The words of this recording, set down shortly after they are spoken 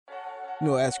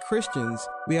As Christians,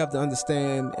 we have to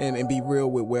understand and be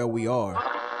real with where we are.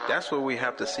 That's what we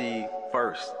have to see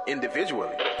first,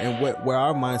 individually. And where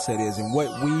our mindset is and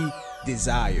what we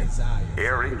desire.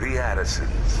 Airing the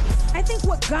Addisons. I think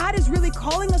what God is really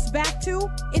calling us back to,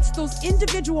 it's those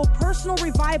individual personal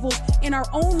revivals in our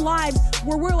own lives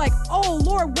where we're like, oh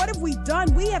Lord, what have we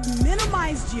done? We have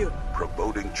minimized you.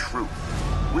 Promoting truth,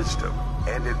 wisdom,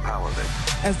 and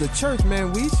empowerment. As the church,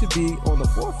 man, we should be on the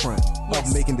forefront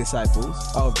of making disciples,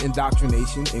 of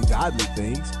indoctrination and godly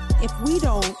things. If we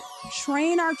don't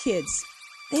train our kids,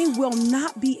 they will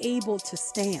not be able to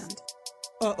stand.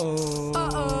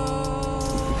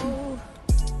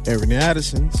 Airing the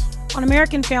Addisons. On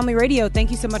American Family Radio,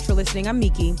 thank you so much for listening. I'm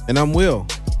Miki. And I'm Will.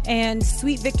 And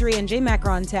Sweet Victory and J-Mac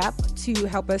are on tap to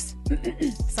help us,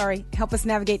 help us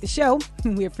navigate the show.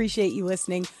 We appreciate you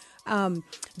listening.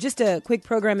 Just a quick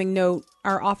programming note,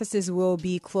 our offices will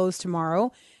be closed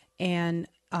tomorrow and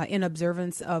in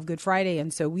observance of Good Friday.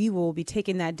 And so we will be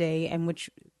taking that day, and which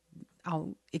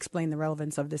I'll explain the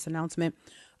relevance of this announcement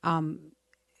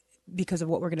because of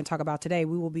what we're going to talk about today.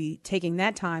 We will be taking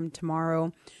that time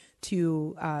tomorrow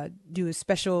to do a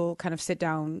special kind of sit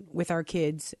down with our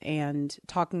kids and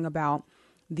talking about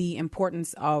the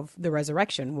importance of the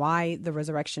resurrection, why the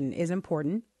resurrection is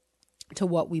important to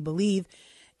what we believe,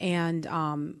 and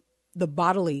the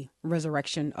bodily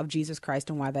resurrection of Jesus Christ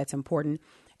and why that's important.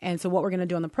 And so what we're going to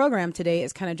do on the program today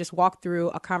is kind of just walk through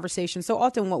a conversation. So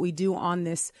often what we do on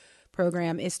this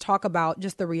program is talk about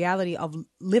just the reality of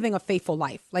living a faithful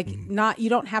life. Like you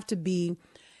don't have to be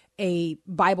a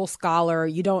Bible scholar.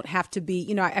 You don't have to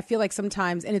be, I feel like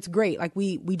sometimes, and it's great. Like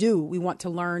we want to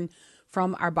learn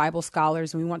from our Bible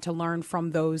scholars, and we want to learn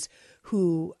from those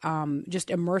who just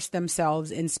immerse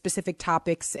themselves in specific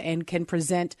topics and can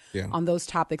present on those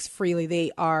topics freely.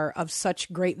 They are of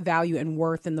such great value and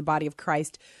worth in the body of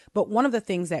Christ. But one of the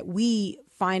things that we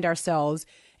find ourselves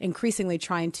increasingly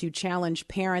trying to challenge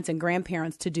parents and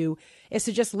grandparents to do is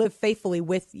to just live faithfully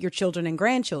with your children and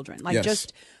grandchildren. Like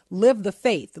just live the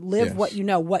faith, live what you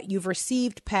know, what you've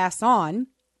received, pass on.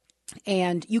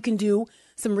 And you can do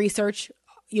some research,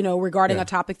 regarding a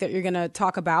topic that you're going to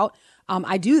talk about.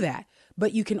 I do that.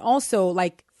 But you can also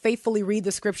faithfully read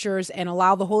the scriptures and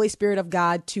allow the Holy Spirit of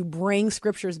God to bring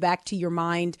scriptures back to your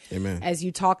mind. Amen. As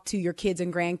you talk to your kids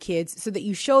and grandkids, so that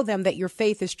you show them that your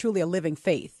faith is truly a living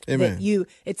faith. Amen. That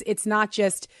it's not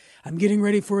just, I'm getting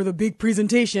ready for the big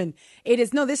presentation. It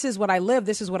is, no, this is what I live.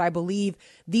 This is what I believe.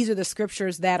 These are the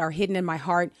scriptures that are hidden in my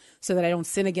heart so that I don't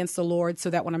sin against the Lord, so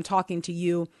that when I'm talking to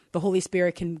you, the Holy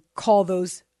Spirit can call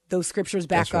those scriptures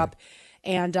back up.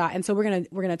 And so we're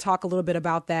gonna talk a little bit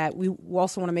about that. We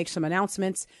also want to make some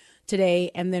announcements today,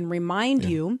 and then remind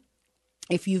you,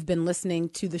 if you've been listening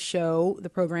to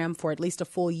the program for at least a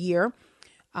full year,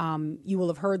 you will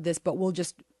have heard this. But we'll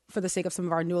just, for the sake of some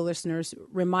of our newer listeners,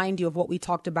 remind you of what we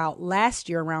talked about last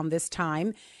year around this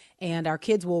time, and our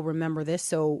kids will remember this.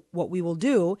 So what we will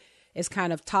do is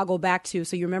kind of toggle back to.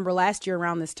 So you remember last year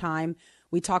around this time,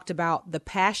 we talked about the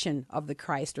passion of the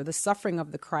Christ, or the suffering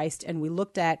of the Christ, and we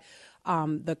looked at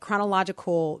the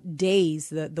chronological days,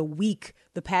 the week,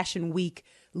 the Passion Week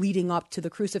leading up to the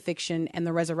crucifixion and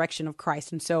the resurrection of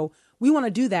Christ. And so we want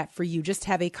to do that for you, just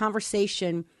have a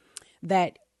conversation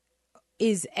that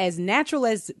is as natural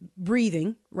as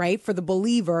breathing, right, for the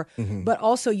believer, but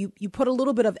also you put a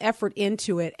little bit of effort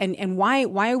into it. And why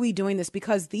are we doing this?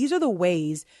 Because these are the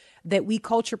ways that we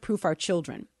culture-proof our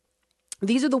children.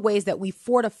 These are the ways that we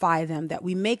fortify them, that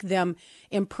we make them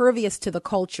impervious to the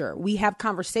culture. We have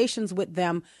conversations with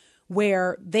them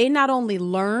where they not only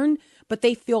learn, but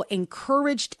they feel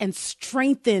encouraged and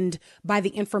strengthened by the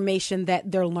information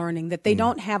that they're learning, that they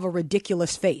don't have a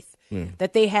ridiculous faith,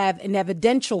 that they have an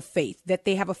evidential faith, that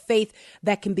they have a faith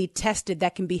that can be tested,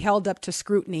 that can be held up to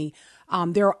scrutiny.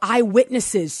 There are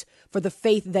eyewitnesses for the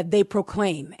faith that they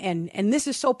proclaim. And this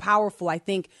is so powerful, I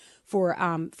think, for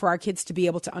our kids to be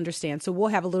able to understand. So we'll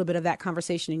have a little bit of that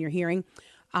conversation in your hearing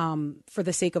for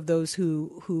the sake of those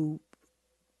who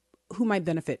might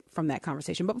benefit from that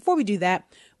conversation. But before we do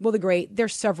that, Will the Great,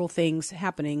 there's several things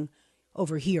happening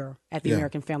over here at the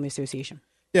American Family Association.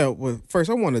 Yeah, well, first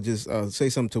I want to just say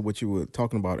something to what you were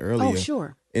talking about earlier. Oh,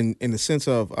 sure. In the sense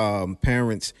of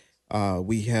parents,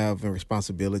 we have a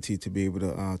responsibility to be able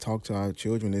to talk to our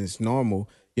children, and it's normal,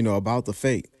 about the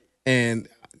faith. And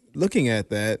looking at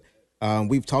that,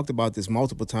 we've talked about this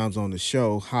multiple times on the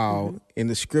show, how in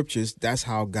the scriptures, that's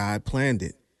how God planned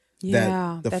it.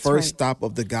 That the first stop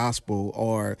of the gospel,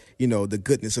 or, the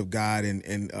goodness of God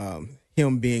and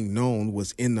him being known,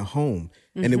 was in the home.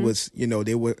 And it was,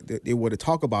 they were to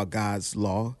talk about God's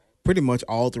law pretty much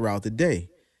all throughout the day.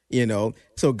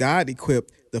 So God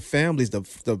equipped the families,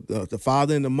 the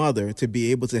father and the mother, to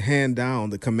be able to hand down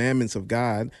the commandments of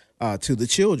God to the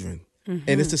children. And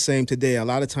it's the same today. A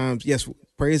lot of times, yes,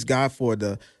 praise God for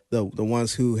the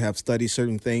ones who have studied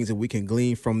certain things, and we can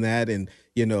glean from that, and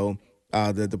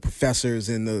the professors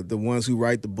and the ones who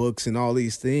write the books and all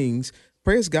these things.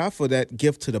 Praise God for that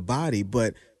gift to the body,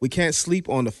 but we can't sleep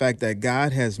on the fact that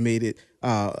God has made it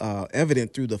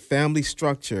evident through the family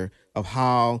structure of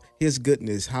how his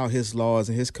goodness, how his laws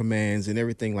and his commands and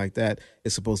everything like that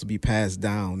is supposed to be passed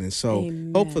down. And so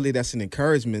hopefully that's an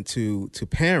encouragement to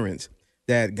parents,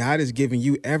 that God is giving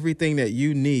you everything that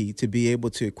you need to be able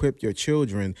to equip your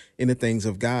children in the things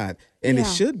of God. And it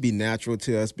should be natural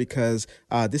to us, because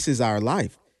this is our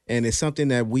life. And it's something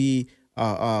that we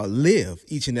live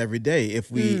each and every day,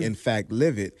 if we in fact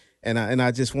live it. And I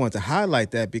just want to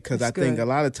highlight that, because that's I think a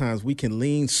lot of times we can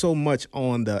lean so much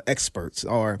on the experts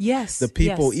or the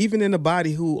people, even in the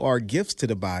body, who are gifts to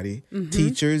the body,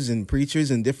 teachers and preachers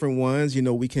and different ones.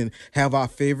 We can have our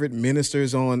favorite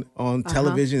ministers on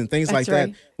television and things like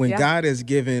that. When God has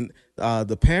given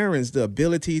the parents the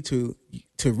ability to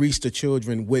reach the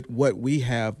children with what we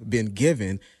have been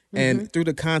given, and through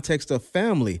the context of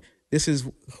family, this is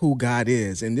who God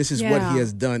is, and this is what he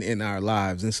has done in our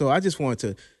lives. And so I just want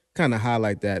to kind of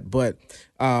highlight that. But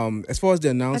as far as the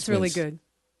announcements, that's really good.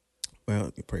 Well,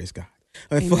 praise God.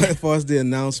 As far as the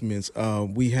announcements,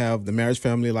 we have the Marriage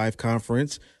Family Life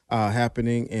Conference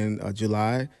happening in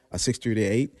July 6th through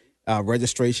the 8th.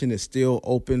 Registration is still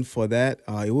open for that.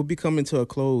 It will be coming to a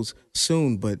close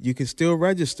soon, but you can still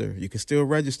register.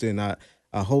 And I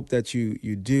hope that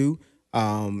you do.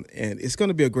 And it's going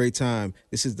to be a great time.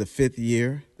 This is the 5th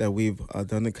year that we've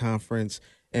done the conference.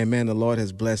 And man, the Lord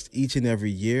has blessed each and every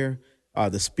year.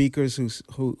 The speakers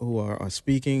who are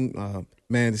speaking,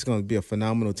 man, it's going to be a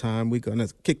phenomenal time. We're going to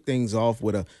kick things off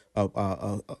with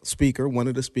a speaker. One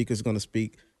of the speakers is going to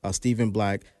speak, Stephen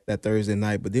Black, that Thursday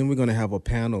night. But then we're going to have a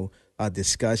panel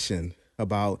discussion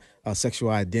about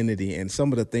sexual identity and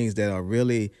some of the things that are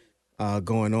really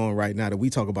going on right now that we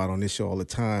talk about on this show all the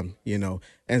time,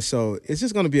 And so it's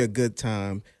just going to be a good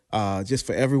time. Just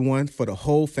for everyone, for the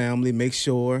whole family. Make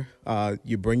sure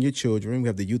you bring your children. We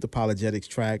have the Youth Apologetics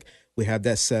track. We have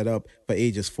that set up for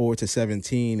ages 4 to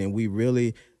 17, and we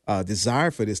really desire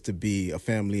for this to be a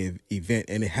family event,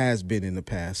 and it has been in the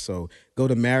past. So go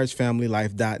to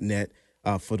marriagefamilylife.net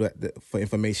for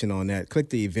information on that. Click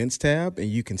the events tab, and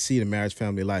you can see the Marriage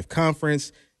Family Life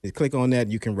Conference. You click on that,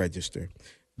 and you can register.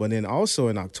 But then also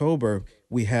in October,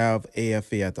 we have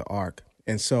AFA at the Ark.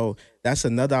 And so that's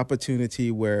another opportunity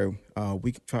where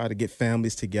we can try to get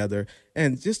families together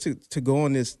and just to go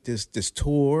on this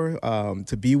tour,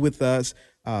 to be with us,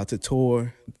 to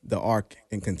tour the Ark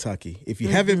in Kentucky. If you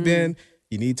haven't been,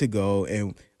 you need to go.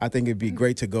 And I think it'd be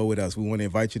great to go with us. We want to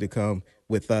invite you to come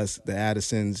with us. The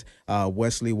Addisons,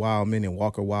 Wesley Wildman and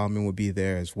Walker Wildman will be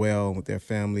there as well with their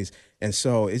families. And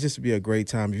so it's just be a great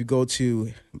time. If you go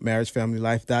to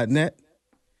marriagefamilylife.net,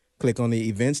 click on the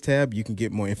events tab, you can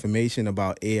get more information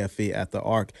about AFA at the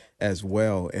Ark as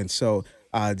well. And so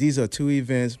these are 2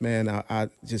 events, man, I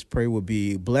just pray will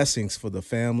be blessings for the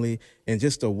family, and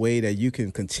just a way that you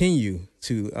can continue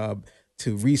to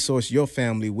resource your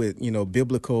family with,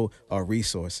 biblical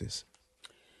resources.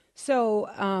 So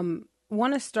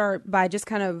want to start by just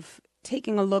kind of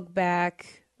taking a look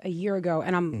back a year ago,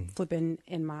 and I'm flipping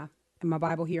in my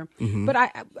Bible here. But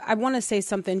I want to say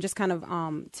something just kind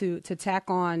of to tack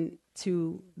on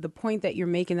to the point that you're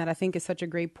making, that I think is such a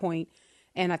great point,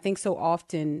 and I think so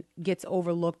often gets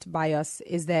overlooked by us,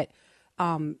 is that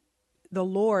the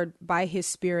Lord, by his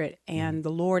Spirit, and the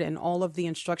Lord and all of the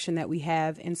instruction that we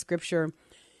have in Scripture,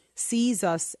 sees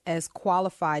us as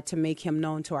qualified to make him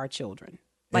known to our children.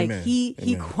 Like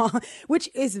Amen. Which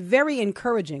is very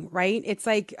encouraging, right? It's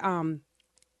like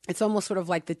it's almost sort of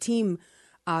like the team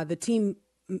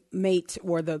mate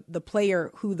or the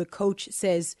player who the coach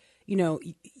says,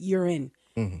 you're in,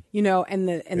 and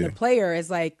the player is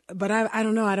like, but I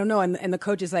don't know. And the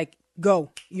coach is like,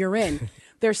 go, you're in.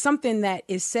 There's something that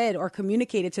is said or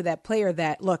communicated to that player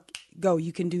that, look, go,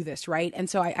 you can do this, right? And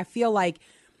so I feel like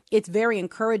it's very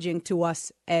encouraging to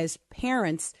us as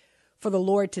parents for the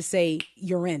Lord to say,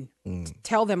 you're in.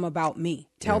 Tell them about me.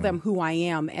 Tell them who I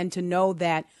am, and to know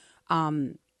that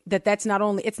that's not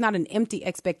only, it's not an empty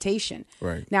expectation.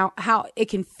 Right. Now, how it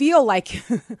can feel like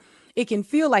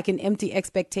an empty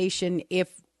expectation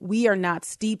if we are not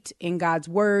steeped in God's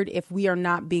word, if we are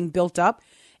not being built up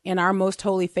in our most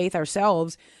holy faith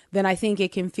ourselves, then I think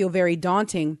it can feel very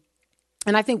daunting.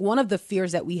 And I think one of the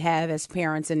fears that we have as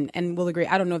parents, and we'll agree,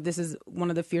 I don't know if this is one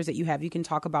of the fears that you have, you can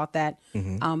talk about that.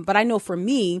 But I know for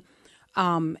me,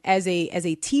 as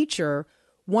a teacher,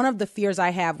 one of the fears I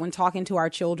have when talking to our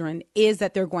children is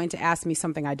that they're going to ask me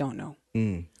something I don't know.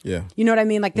 Yeah. You know what I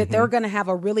mean? Like that they're going to have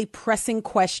a really pressing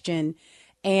question.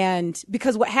 And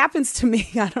because what happens to me,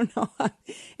 I don't know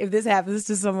if this happens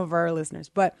to some of our listeners,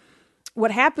 but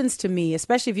what happens to me,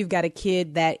 especially if you've got a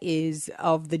kid that is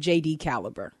of the JD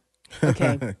caliber,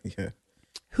 okay,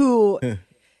 who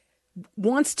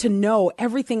wants to know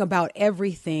everything about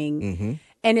everything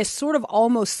and is sort of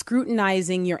almost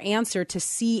scrutinizing your answer to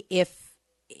see if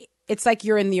it's like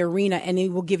you're in the arena and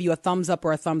it will give you a thumbs up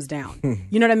or a thumbs down.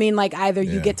 You know what I mean? Like either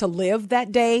you get to live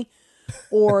that day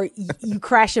or you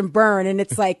crash and burn. And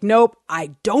it's like, nope,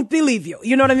 I don't believe you.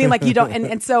 You know what I mean? Like you don't.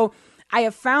 And so I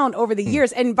have found over the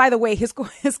years, and by the way, his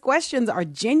questions are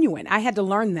genuine. I had to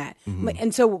learn that.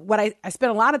 And so what I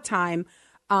spent a lot of time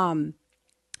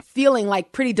feeling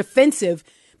like pretty defensive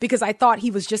because I thought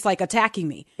he was just like attacking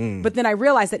me. But then I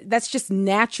realized that that's just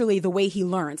naturally the way he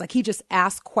learns. Like he just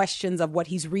asks questions of what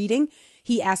he's reading.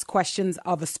 He asks questions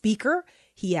of a speaker.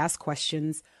 He asks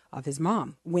questions of his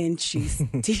mom when she's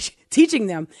teaching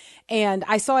them. And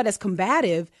I saw it as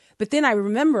combative, but then I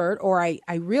remembered, or I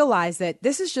realized that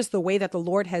this is just the way that the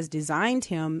Lord has designed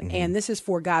him. And this is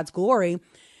for God's glory.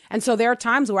 And so there are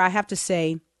times where I have to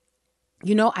say,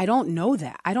 you know, I don't know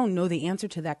that. I don't know the answer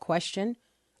to that question.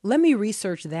 Let me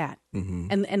research that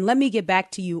and let me get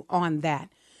back to you on that.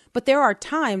 But there are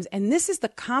times, and this is the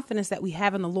confidence that we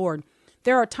have in the Lord.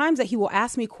 There are times that he will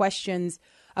ask me questions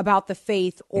about the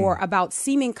faith or about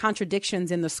seeming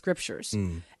contradictions in the scriptures.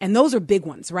 And those are big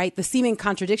ones, right? The seeming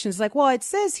contradictions, like, well, it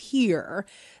says here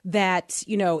that,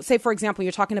 you know, say, for example,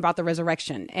 you're talking about the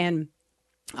resurrection. And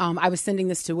I was sending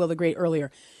this to Will the Great earlier.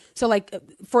 So like,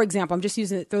 for example, I'm just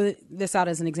throw this out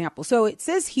as an example. So it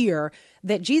says here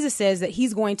that Jesus says that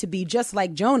he's going to be just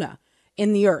like Jonah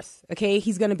in the earth. Okay.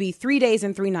 He's going to be 3 days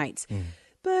and 3 nights.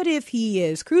 But if he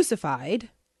is crucified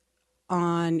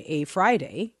on a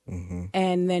Friday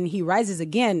and then he rises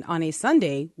again on a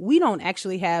Sunday, we don't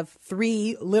actually have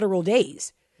 3 literal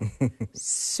days.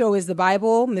 So is the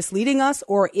Bible misleading us,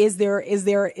 or is there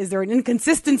an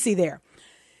inconsistency there?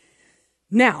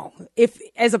 Now, if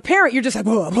as a parent, you're just like,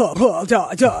 blah, blah, blah,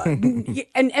 duh, duh.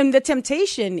 and the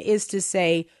temptation is to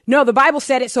say, no, the Bible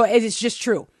said it, so it is just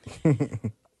true.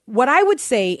 What I would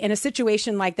say in a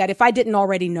situation like that, if I didn't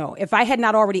already know, if I had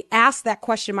not already asked that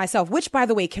question myself, which, by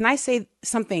the way, can I say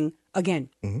something again?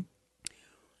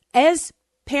 As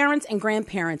parents and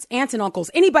grandparents, aunts and uncles,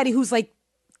 anybody who's like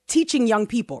teaching young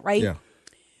people, right? Yeah.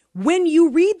 When you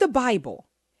read the Bible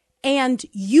and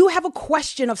you have a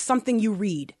question of something you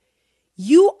read,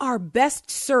 you are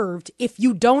best served if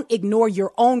you don't ignore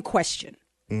your own question.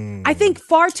 I think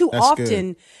far too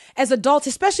often as adults,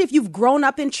 especially if you've grown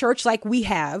up in church like we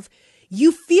have,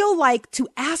 you feel like to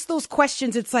ask those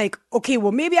questions, it's like, okay,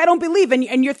 well, maybe I don't believe.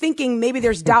 And you're thinking maybe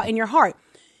there's doubt in your heart.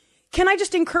 Can I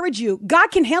just encourage you? God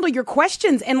can handle your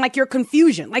questions and like your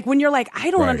confusion. Like when you're like,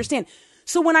 I don't understand.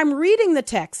 So when I'm reading the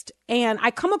text and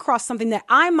I come across something that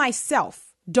I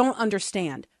myself don't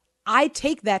understand, I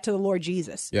take that to the Lord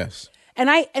Jesus. Yes. And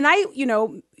I, you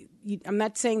know, I'm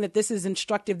not saying that this is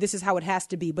instructive. This is how it has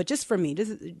to be. But just for me, this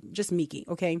is just Miki.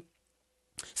 Okay.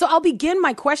 So I'll begin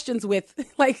my questions with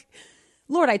like,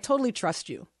 Lord, I totally trust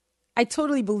you. I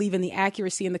totally believe in the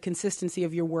accuracy and the consistency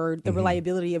of your word, the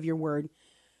reliability of your word.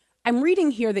 I'm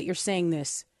reading here that you're saying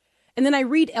this. And then I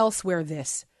read elsewhere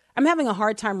this. I'm having a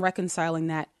hard time reconciling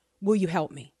that. Will you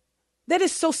help me? That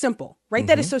is so simple, right?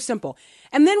 That is so simple.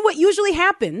 And then what usually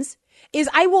happens is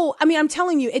I'm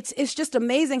telling you, it's just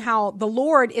amazing how the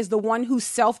Lord is the one who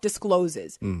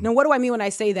self-discloses. Now, what do I mean when I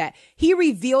say that? He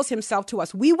reveals himself to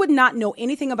us. We would not know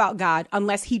anything about God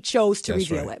unless he chose to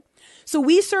reveal it. So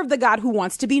we serve the God who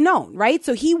wants to be known, right?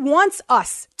 So he wants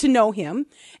us to know him,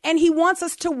 and he wants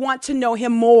us to want to know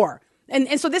him more.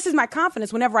 And so this is my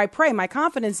confidence. Whenever I pray, my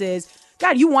confidence is,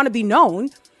 God, you want to be known.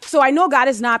 So I know God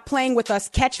is not playing with us,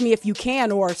 catch me if you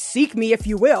can, or seek me if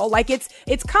you will. Like it's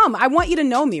come. I want you to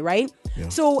know me, right? Yeah.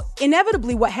 So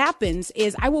inevitably what happens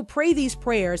is I will pray these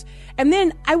prayers and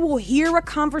then I will hear a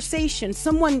conversation.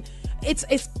 Someone, it's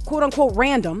quote unquote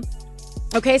random.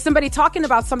 Okay. Somebody talking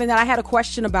about something that I had a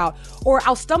question about, or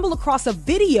I'll stumble across a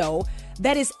video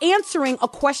that is answering a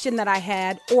question that I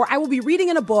had, or I will be reading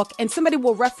in a book and somebody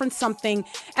will reference something.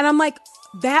 And I'm like,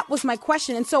 that was my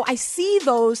question. And so I see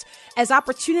those as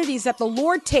opportunities that the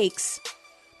Lord takes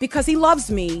because he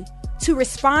loves me to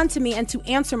respond to me and to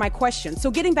answer my question. So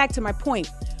getting back to my point,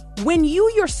 When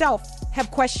you yourself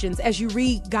have questions as you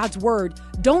read God's word,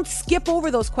 don't skip over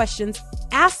those questions.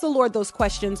 Ask the Lord those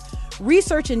questions.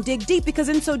 Research and dig deep, because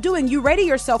in so doing, you ready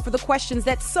yourself for the questions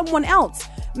that someone else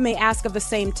may ask of the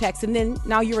same text. And then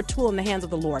now you're a tool in the hands of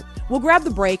the Lord. We'll grab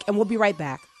the break and we'll be right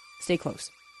back. Stay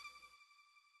close.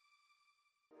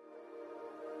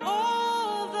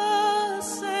 All the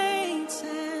saints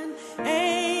and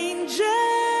angels,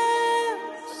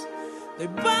 they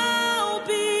bow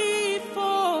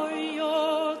before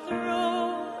your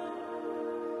throne.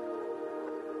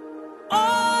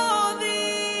 All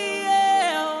the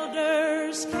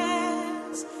elders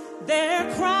cast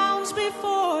their crowns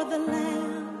before the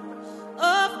Lamb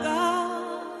of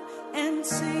God and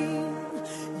sing,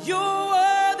 you're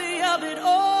worthy of it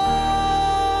all.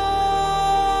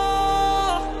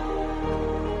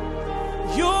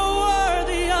 You're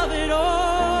worthy of it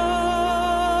all.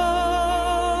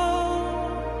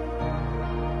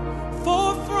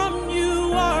 For from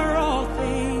you are all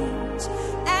things,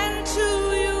 and to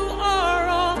you are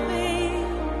all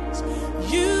things.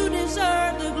 You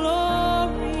deserve the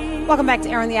glory. Welcome back to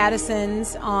Aaron the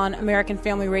Addisons on American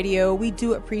Family Radio. We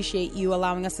do appreciate you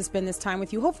allowing us to spend this time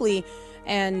with you, hopefully,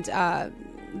 and to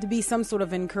be some sort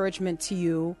of encouragement to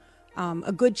you.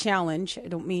 A good challenge. I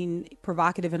don't mean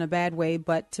provocative in a bad way,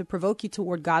 but to provoke you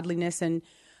toward godliness and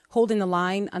holding the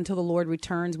line until the Lord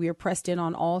returns. We are pressed in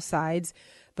on all sides,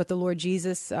 but the Lord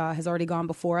Jesus has already gone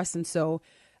before us. And so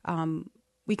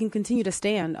we can continue to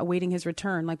stand awaiting his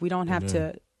return. Like, we don't have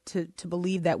to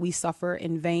believe that we suffer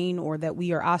in vain or that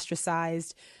we are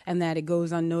ostracized and that it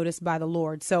goes unnoticed by the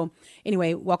Lord. So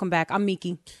anyway, welcome back. I'm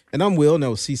Miki. And I'm Will.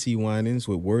 No, CC Winans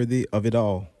with Worthy of It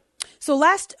All. So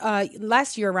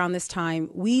last year around this time,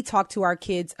 we talked to our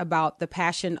kids about the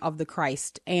passion of the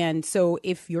Christ. And so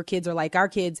if your kids are like our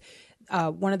kids,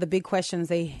 one of the big questions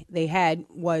they had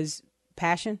was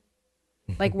passion.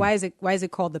 Like, why is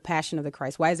it called the Passion of the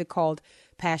Christ? Why is it called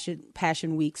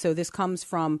Passion Week? So this comes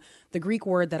from the Greek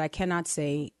word that I cannot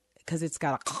say because it's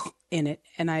got a in it,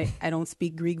 and I don't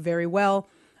speak Greek very well,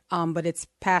 but it's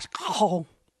passion.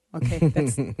 Okay,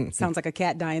 that sounds like a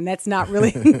cat dying. That's not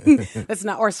really, that's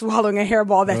not, or swallowing a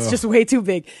hairball. That's just way too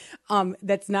big.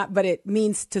 That's not, but it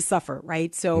means to suffer,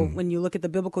 right? So when you look at the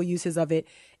biblical uses of it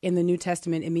in the New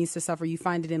Testament, it means to suffer. You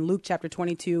find it in Luke chapter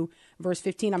 22, verse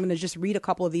 15. I'm going to just read a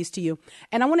couple of these to you.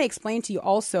 And I want to explain to you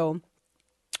also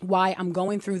why I'm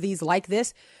going through these like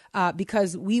this,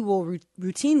 because we will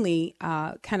routinely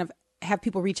kind of have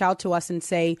people reach out to us and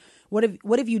say, what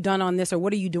have you done on this, or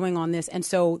what are you doing on this? And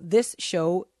so this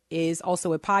show is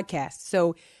also a podcast.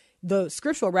 So the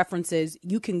scriptural references,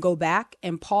 you can go back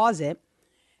and pause it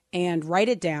and write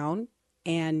it down,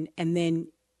 and then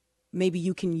maybe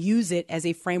you can use it as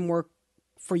a framework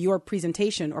for your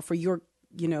presentation or for your,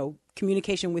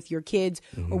 communication with your kids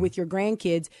or with your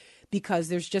grandkids, because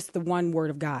there's just the one word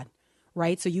of God,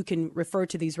 right? So you can refer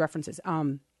to these references. I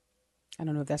don't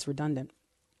know if that's redundant.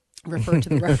 Refer to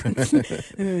the reference.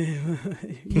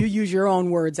 You use your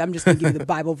own words. I'm just going to give you the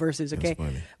Bible verses, okay?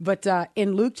 But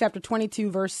in Luke chapter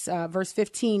 22, verse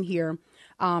 15 here,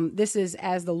 this is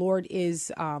as the Lord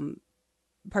is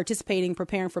preparing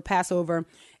for Passover,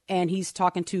 and he's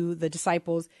talking to the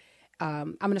disciples.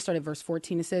 I'm going to start at verse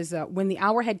 14. It says, when the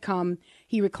hour had come,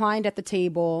 he reclined at the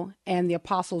table and the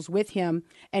apostles with him.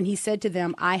 And he said to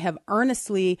them, I have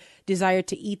earnestly desired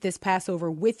to eat this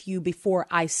Passover with you before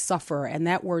I suffer. And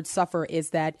that word suffer is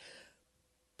that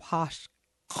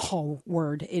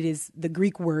word. It is the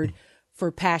Greek word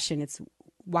for passion. It's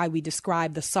why we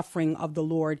describe the suffering of the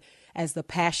Lord as the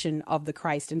passion of the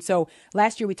Christ. And so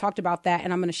last year we talked about that,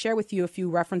 and I'm going to share with you a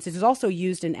few references. It's also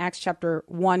used in Acts chapter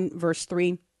 1, verse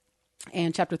 3.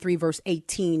 And chapter 3, verse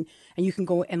 18. And you can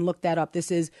go and look that up. This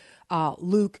is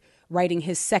Luke writing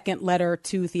his second letter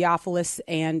to Theophilus,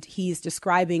 and he's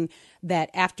describing that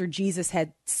after Jesus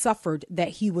had suffered, that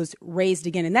he was raised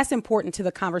again. And that's important to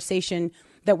the conversation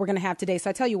that we're going to have today. So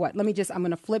I tell you what, I'm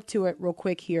going to flip to it real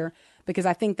quick here, because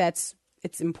I think it's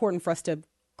important for us to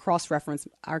cross-reference.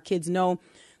 Our kids know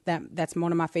that's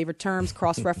one of my favorite terms,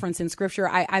 cross-reference in Scripture.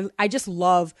 I just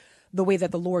love the way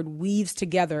that the Lord weaves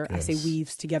together. Yes. I say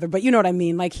weaves together, but you know what I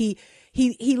mean? Like he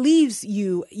leaves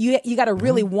you got to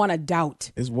really want to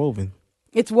doubt. It's woven.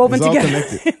 It's woven together. All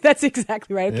connected. That's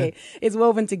exactly right. Okay. Yeah. It's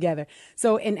woven together.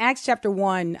 So in Acts chapter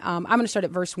 1, I'm going to start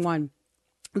at verse 1.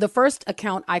 The first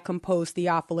account I composed,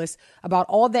 Theophilus, about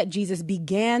all that Jesus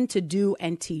began to do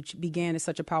and teach. Began is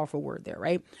such a powerful word there,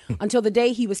 right? Until the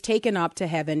day he was taken up to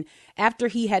heaven, after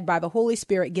he had by the Holy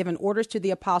Spirit given orders to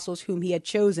the apostles whom he had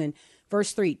chosen.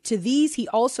 Verse 3, to these he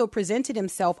also presented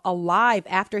himself alive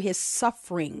after his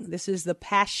suffering. This is the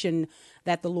passion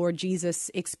that the Lord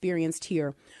Jesus experienced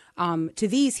here. To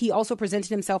these, he also presented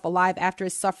himself alive after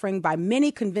his suffering by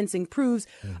many convincing proofs,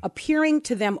 appearing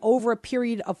to them over a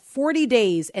period of 40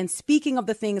 days and speaking of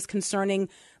the things concerning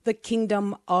the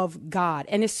kingdom of God.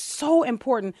 And it's so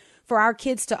important for our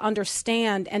kids to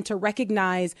understand and to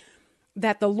recognize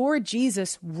that the Lord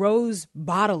Jesus rose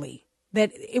bodily,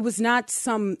 that it was not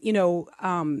some,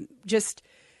 just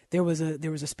there was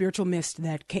a spiritual mist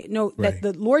that came. No, that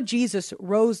the Lord Jesus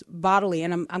rose bodily.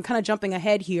 And I'm kind of jumping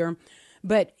ahead here.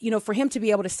 But, for him to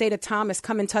be able to say to Thomas,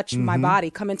 come and touch my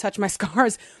body, come and touch my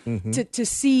scars, to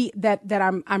see that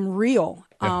I'm real,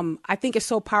 I think is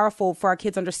so powerful for our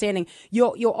kids' understanding.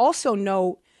 You'll also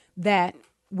know that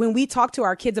when we talk to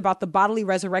our kids about the bodily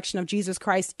resurrection of Jesus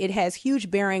Christ, it has huge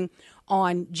bearing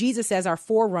on Jesus as our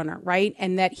forerunner, right?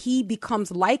 And that he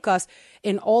becomes like us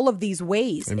in all of these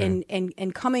ways,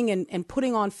 and coming and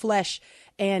putting on flesh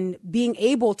and being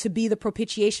able to be the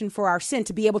propitiation for our sin,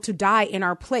 to be able to die in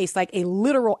our place, like a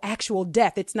literal actual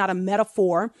death. It's not a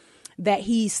metaphor that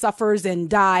he suffers and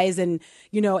dies. And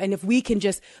if we can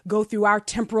just go through our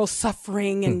temporal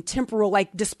suffering and temporal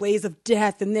like displays of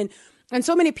death. And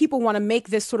so many people want to make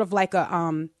this sort of like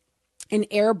an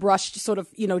airbrushed sort of,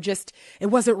 just, it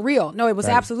wasn't real. No, it was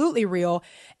absolutely real.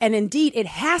 And indeed, it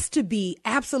has to be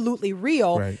absolutely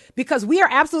real because we are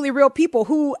absolutely real people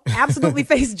who absolutely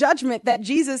face judgment that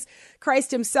Jesus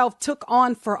Christ himself took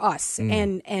on for us.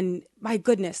 And my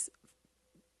goodness,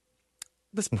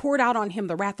 was poured out on him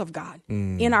the wrath of God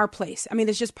in our place. I mean,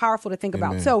 it's just powerful to think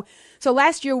about. So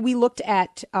last year we looked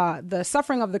at the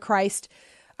suffering of the Christ,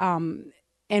 and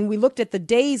we looked at the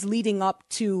days leading up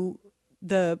to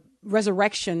the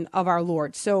resurrection of our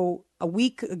Lord. So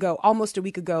almost a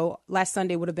week ago, last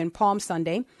Sunday would have been Palm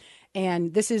Sunday.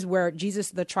 And this is where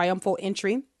Jesus, the triumphal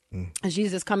entry, as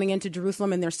Jesus is coming into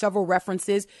Jerusalem. And there's several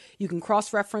references. You can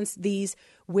cross-reference these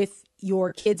with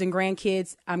your kids and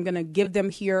grandkids. I'm going to give them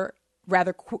here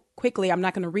rather quickly. I'm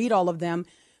not going to read all of them.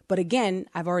 But again,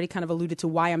 I've already kind of alluded to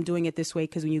why I'm doing it this way,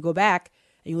 because when you go back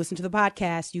and you listen to the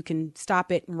podcast, you can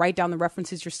stop it and write down the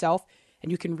references yourself,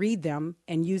 and you can read them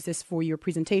and use this for your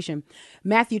presentation.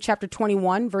 Matthew chapter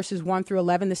 21, verses 1 through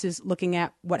 11. This is looking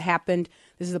at what happened.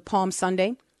 This is the Palm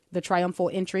Sunday, the triumphal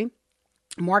entry.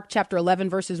 Mark chapter 11,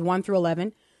 verses 1 through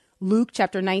 11. Luke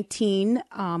chapter 19,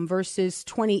 verses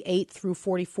 28 through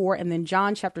 44. And then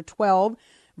John chapter 12,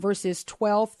 verses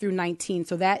 12 through 19.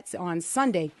 So that's on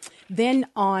Sunday. Then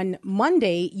on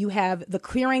Monday, you have the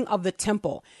clearing of the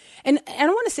temple. And I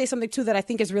want to say something, too, that I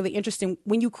think is really interesting.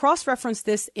 When you cross-reference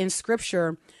this in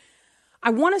Scripture,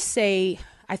 I want to say,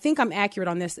 I think I'm accurate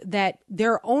on this, that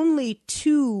there are only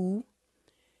 2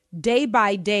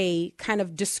 day-by-day kind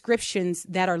of descriptions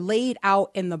that are laid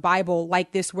out in the Bible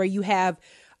like this, where you have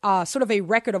sort of a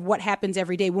record of what happens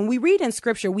every day. When we read in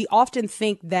Scripture, we often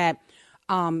think that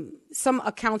some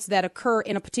accounts that occur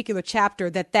in a particular chapter,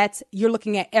 that's you're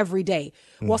looking at every day.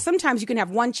 Well, sometimes you can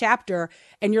have one chapter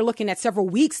and you're looking at several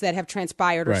weeks that have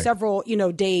transpired, or several,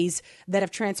 days that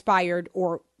have transpired,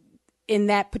 or in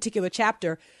that particular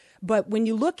chapter. But when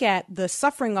you look at the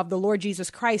suffering of the Lord Jesus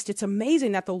Christ, it's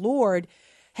amazing that the Lord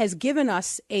has given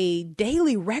us a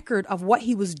daily record of what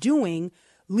he was doing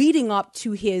leading up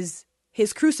to his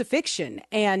crucifixion.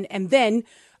 And then,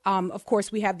 of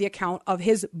course, we have the account of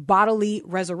his bodily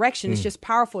resurrection. It's just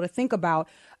powerful to think about.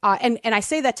 And I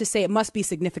say that to say it must be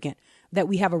significant that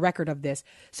we have a record of this.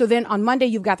 So then on Monday,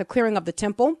 you've got the clearing of the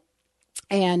temple.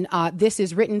 And this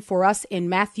is written for us in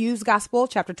Matthew's Gospel,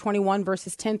 chapter 21,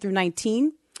 verses 10 through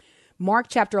 19. Mark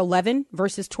chapter 11,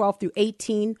 verses 12 through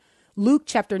 18. Luke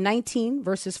chapter 19,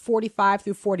 verses 45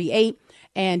 through 48.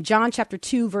 And John chapter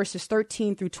 2, verses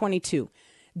 13 through 22.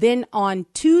 Then on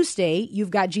Tuesday, you've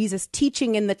got Jesus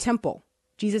teaching in the temple.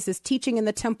 Jesus is teaching in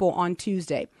the temple on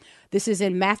Tuesday. This is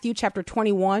in Matthew chapter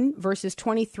 21, verses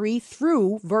 23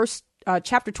 through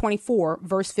chapter 24,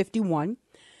 verse 51.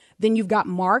 Then you've got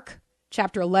Mark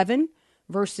chapter 11,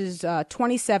 verses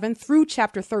 27 through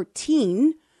chapter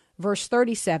 13, verse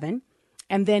 37.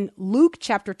 And then Luke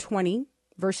chapter 20,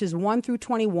 verses 1 through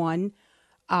 21.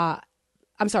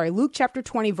 Luke chapter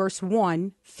 20, verse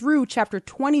 1 through chapter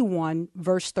 21,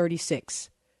 verse 36.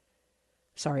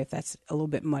 Sorry if that's a little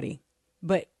bit muddy,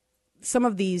 but some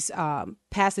of these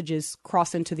passages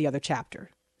cross into the other chapter.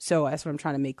 So that's what I'm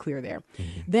trying to make clear there.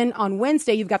 Then on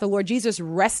Wednesday, you've got the Lord Jesus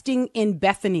resting in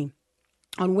Bethany.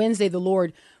 On Wednesday, the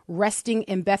Lord resting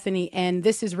in Bethany. And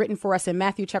this is written for us in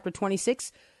Matthew chapter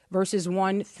 26, verses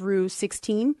 1 through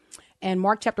 16, and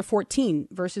Mark chapter 14,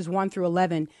 verses 1 through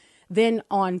 11. Then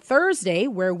on Thursday,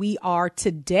 where we are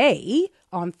today,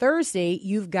 on Thursday,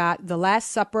 you've got the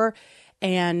Last Supper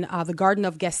and the Garden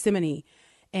of Gethsemane.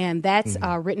 And that's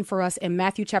written for us in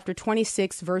Matthew chapter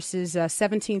 26, verses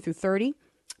 17 through 30,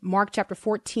 Mark chapter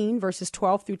 14, verses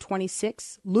 12 through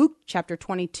 26, Luke chapter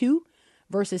 22,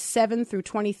 verses 7 through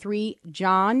 23,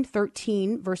 John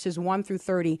 13, verses 1 through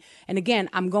 30. And again,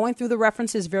 I'm going through the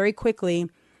references very quickly.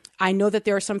 I know that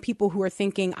there are some people who are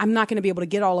thinking, I'm not going to be able to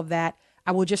get all of that.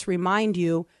 I will just remind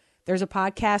you, there's a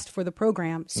podcast for the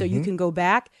program, so you can go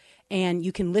back and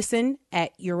you can listen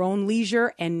at your own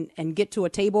leisure and get to a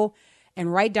table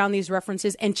and write down these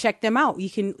references and check them out. You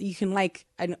can like,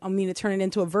 I mean to turn it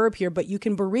into a verb here, but you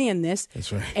can Berean this.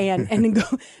 That's right. and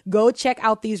go check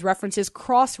out these references,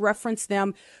 cross-reference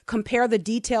them, compare the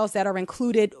details that are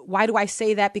included. Why do I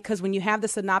say that? Because when you have the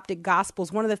synoptic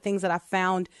gospels, one of the things that I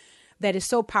found that is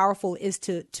so powerful is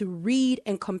to read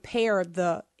and compare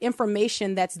the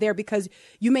information that's there, because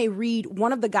you may read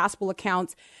one of the gospel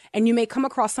accounts and you may come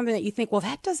across something that you think, well,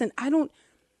 that doesn't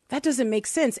make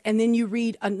sense. And then you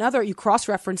read another, you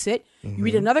cross-reference it, you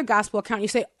read another gospel account, and you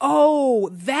say, oh,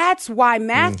 that's why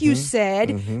Matthew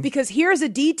said, because here's a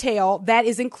detail that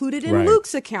is included in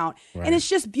Luke's account. Right. And it's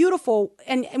just beautiful.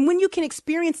 And when you can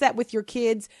experience that with your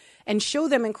kids and show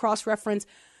them in cross-reference,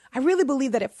 I really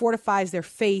believe that it fortifies their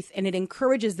faith and it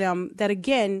encourages them that,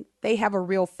 again, they have a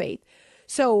real faith.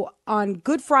 So on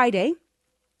Good Friday,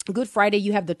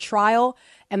 you have the trial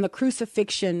and the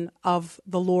crucifixion of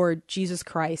the Lord Jesus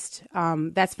Christ.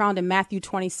 That's found in Matthew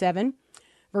 27,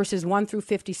 verses 1 through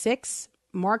 56,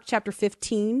 Mark chapter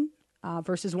 15,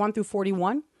 verses 1 through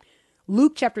 41,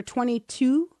 Luke chapter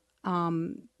 22,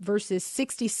 verses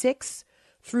 66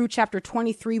 through chapter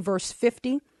 23, verse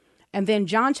 50, and then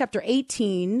John chapter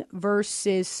 18,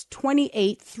 verses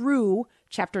 28 through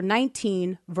chapter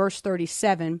 19, verse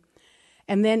 37.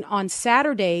 And then on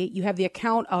Saturday, you have the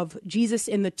account of Jesus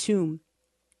in the tomb.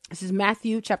 This is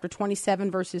Matthew chapter 27,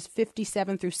 verses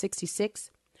 57 through 66,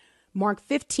 Mark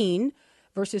 15,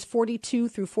 verses 42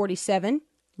 through 47,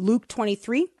 Luke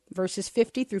 23, verses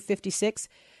 50 through 56,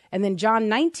 and then John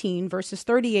 19, verses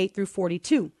 38 through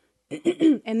 42.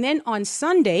 And then on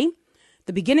Sunday,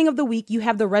 the beginning of the week, you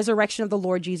have the resurrection of the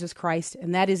Lord Jesus Christ,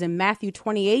 and that is in Matthew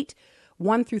 28,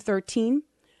 1 through 13,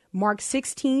 Mark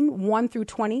 16, 1 through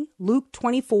 20, Luke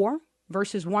 24,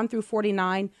 verses 1 through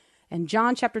 49, and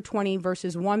John chapter 20,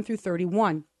 verses 1 through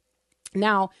 31.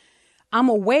 Now, I'm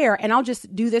aware, and I'll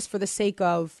just do this for the sake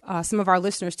of some of our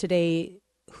listeners today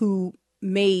who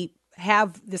may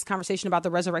have this conversation about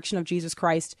the resurrection of Jesus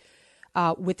Christ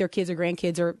with their kids or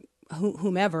grandkids or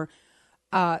whomever,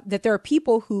 that there are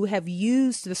people who have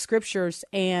used the scriptures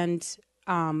and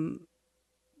found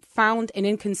an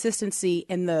inconsistency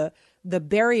in the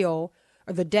burial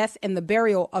or the death and the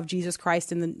burial of Jesus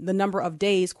Christ and the number of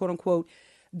days, quote unquote,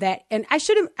 that, and I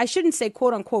shouldn't say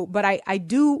quote unquote, but I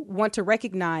do want to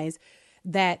recognize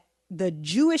that the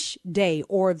Jewish day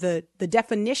or the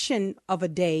definition of a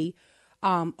day,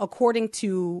 according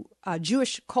to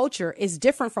Jewish culture, is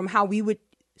different from how we would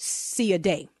see a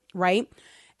day, right?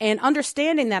 And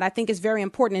understanding that, I think, is very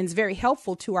important and is very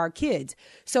helpful to our kids.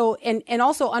 So, and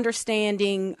also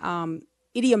understanding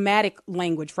idiomatic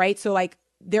language, right? So like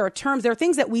there are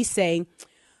things that we say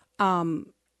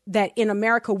that in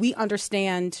America, we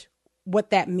understand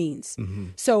what that means. Mm-hmm.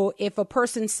 So if a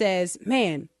person says,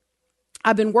 man,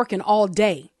 I've been working all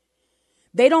day,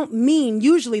 they don't mean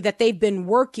usually that they've been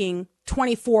working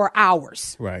 24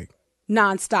 hours, right,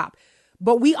 nonstop.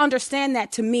 But we understand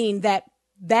that to mean that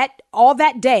all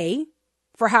that day,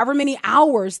 for however many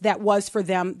hours that was for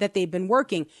them, that they've been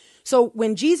working. So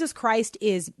when Jesus Christ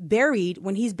is buried,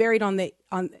 when he's buried on the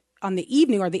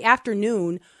evening or the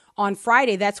afternoon on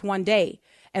Friday, that's one day.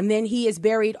 And then he is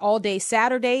buried all day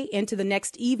Saturday into the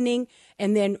next evening,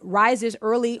 and then rises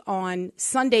early on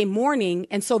Sunday morning.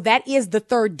 And so that is the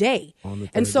third day.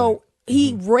 And so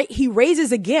he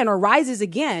raises again or rises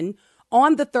again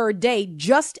on the third day,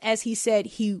 just as he said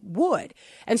he would.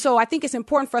 And so I think it's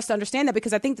important for us to understand that,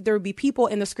 because I think that there would be people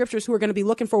in the scriptures who are going to be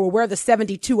looking for, well, where are the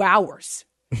 72 hours?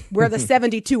 Where are the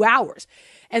 72 hours?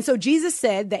 And so Jesus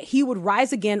said that he would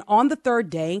rise again on the third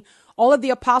day. All of the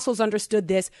apostles understood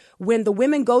this. When the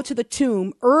women go to the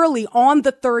tomb early on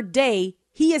the third day,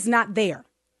 he is not there.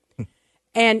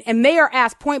 And they are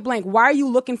asked point blank, why are you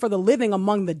looking for the living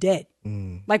among the dead?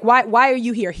 Like, why are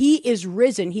you here? He is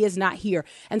risen. He is not here.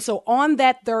 And so on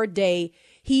that third day,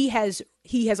 he has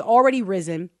already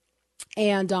risen.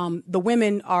 And the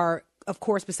women are, of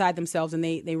course, beside themselves, and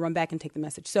they run back and take the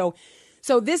message.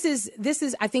 So this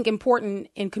is, I think, important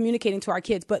in communicating to our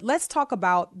kids. But let's talk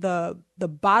about the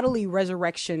bodily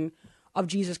resurrection of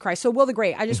Jesus Christ. So, Will the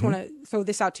Great, I just want to throw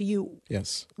this out to you.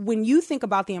 Yes. When you think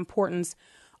about the importance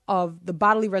of the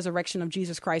bodily resurrection of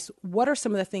Jesus Christ, what are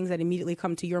some of the things that immediately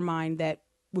come to your mind that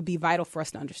would be vital for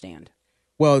us to understand?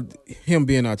 Well, him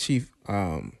being our chief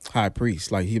high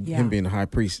priest, like him being a high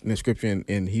priest. And the scripture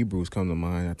in Hebrews come to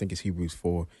mind. I think it's Hebrews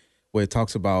 4, where it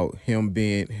talks about him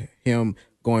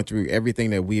going through everything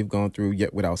that we've gone through,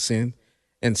 yet without sin.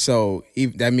 And so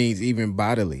that means even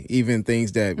bodily, even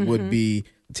things that would be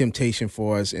temptation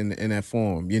for us in that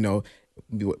form,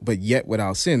 but yet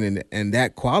without sin. And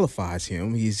that qualifies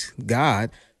him. He's God,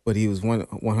 but he was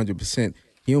 100%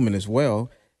 human as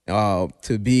well,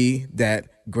 to be that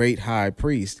great high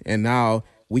priest. And now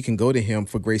we can go to him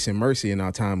for grace and mercy in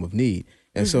our time of need.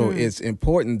 And so it's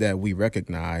important that we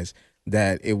recognize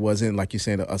that it wasn't, like you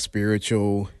said, a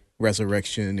spiritual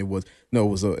resurrection. It was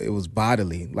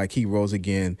bodily, like he rose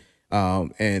again,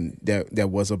 and there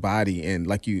was a body. And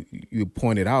like you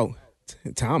pointed out,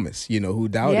 Thomas, who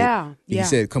doubted, he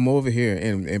said, "Come over here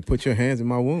and put your hands in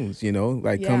my wounds,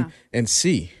 come and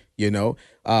see,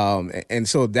 and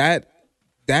so that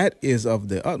is of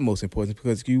the utmost importance,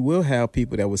 because you will have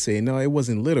people that would say, no, it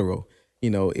wasn't literal,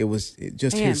 it was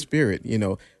just his spirit,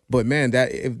 but man,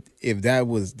 that if that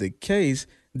was the case,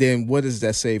 then what does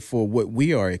that say for what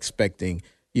we are expecting,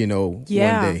 one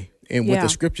day, and what the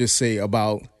scriptures say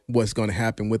about what's going to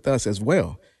happen with us as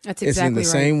well? That's exactly it's in the right.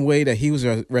 same way that he was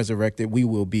resurrected, we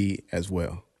will be as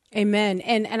well. Amen.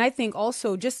 And I think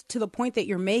also, just to the point that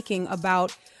you're making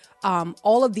about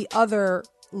all of the other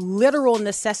literal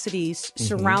necessities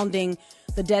surrounding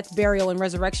the death, burial, and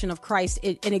resurrection of Christ,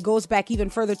 and it goes back even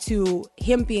further to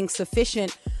him being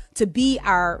sufficient to be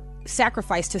our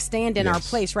sacrifice, to stand in our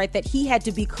place, right? That he had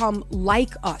to become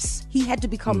like us. He had to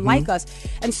become like us.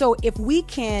 And so if we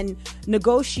can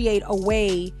negotiate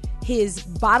away his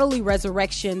bodily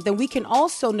resurrection, then we can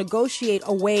also negotiate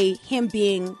away him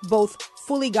being both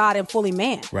fully God and fully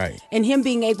man. Right. And him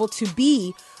being able to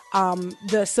be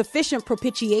the sufficient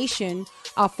propitiation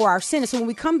for our sin. So when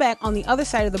we come back on the other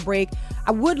side of the break,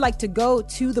 I would like to go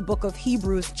to the book of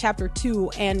Hebrews chapter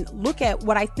 2 and look at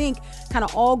what I think kind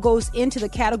of all goes into the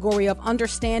category of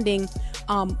understanding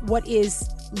what is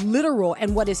literal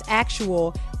and what is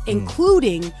actual,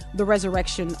 including the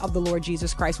resurrection of the Lord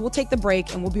Jesus Christ. We'll take the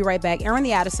break and we'll be right back. Aaron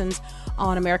the Addisons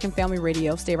on American Family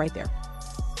Radio. Stay right there.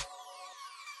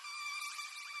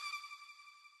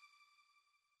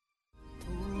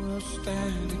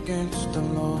 Stand against the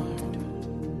Lord,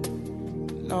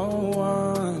 no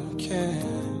one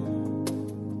can,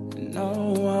 no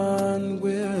one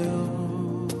will.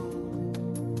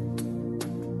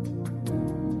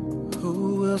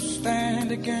 Who will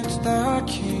stand against the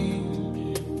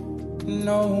King?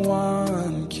 No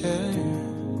one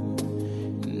can,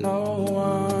 no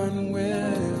one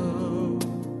will.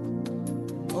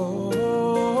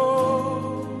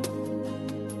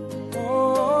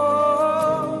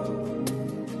 Oh,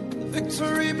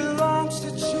 victory belongs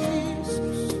to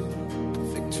Jesus.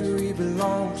 Victory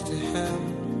belongs to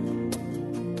him.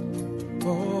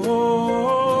 Oh,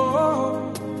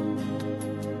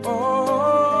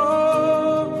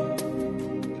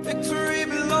 victory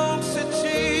belongs to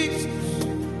Jesus.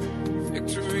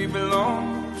 Victory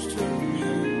belongs to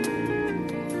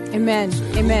him. Amen.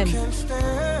 Amen.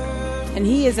 And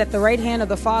he is at the right hand of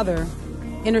the Father,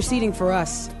 interceding for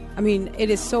us. I mean, it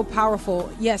is so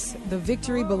powerful. Yes, the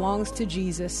victory belongs to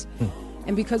Jesus.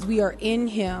 And because we are in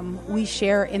him, we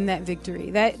share in that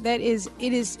victory. It is,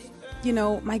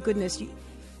 my goodness.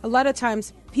 A lot of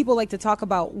times people like to talk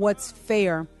about what's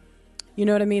fair. You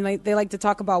know what I mean? Like they like to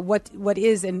talk about what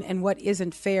is and what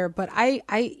isn't fair. But I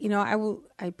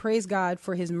praise God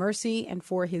for his mercy and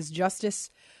for his justice.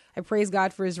 I praise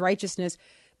God for his righteousness,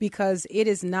 because it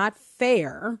is not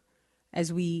fair,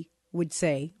 as we would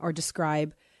say or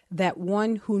describe, that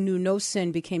one who knew no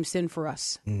sin became sin for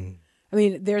us. I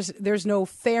mean, there's no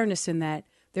fairness in that.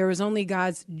 There is only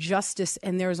God's justice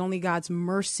and there is only God's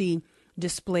mercy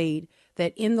displayed,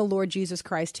 that in the Lord Jesus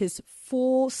Christ, his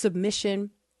full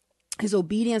submission, his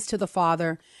obedience to the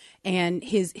Father, and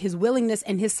his willingness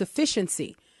and his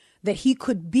sufficiency, that he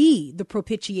could be the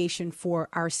propitiation for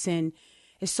our sin,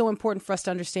 is so important for us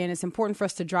to understand. It's important for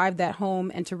us to drive that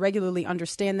home and to regularly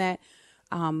understand that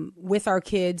with our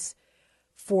kids,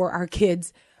 for our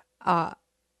kids.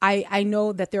 I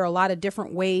know that there are a lot of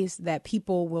different ways that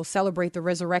people will celebrate the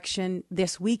resurrection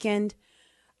this weekend.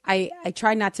 I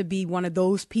try not to be one of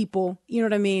those people. You know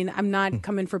what I mean? I'm not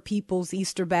coming for people's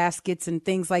Easter baskets and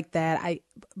things like that.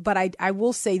 But I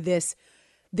will say this.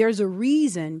 There's a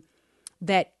reason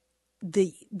that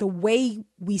the way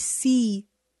we see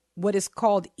what is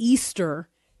called Easter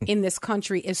in this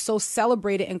country is so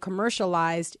celebrated and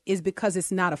commercialized, is because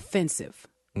it's not offensive.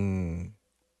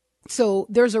 So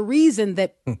there's a reason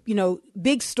that,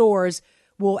 big stores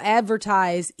will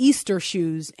advertise Easter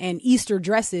shoes and Easter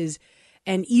dresses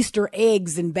and Easter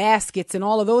eggs and baskets and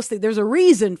all of those things. There's a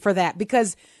reason for that,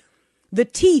 because the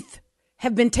teeth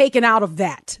have been taken out of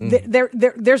that.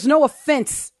 There's no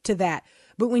offense to that.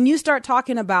 But when you start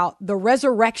talking about the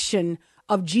resurrection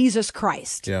of Jesus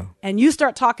Christ, and you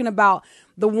start talking about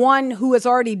the one who has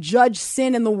already judged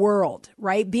sin in the world,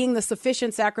 right, being the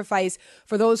sufficient sacrifice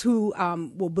for those who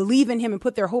will believe in him and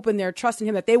put their hope in their trust in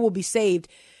him, that they will be saved,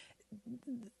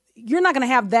 you're not going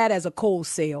to have that as a cold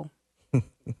sale.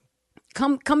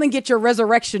 Come and get your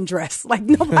resurrection dress. Like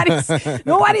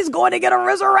nobody's going to get a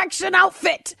resurrection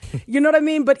outfit. You know what I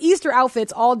mean? But Easter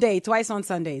outfits all day, twice on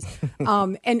Sundays.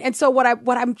 And so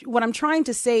what I'm trying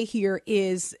to say here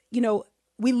is,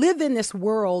 we live in this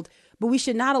world, but we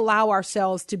should not allow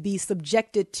ourselves to be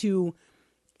subjected to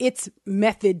its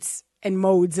methods and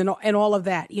modes and all of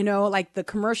that, like the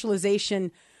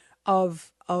commercialization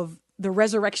of the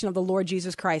resurrection of the Lord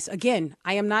Jesus Christ. Again,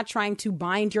 I am not trying to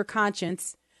bind your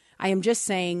conscience. I am just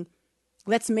saying,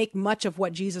 let's make much of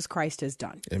what Jesus Christ has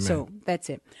done. Amen. So that's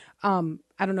it. I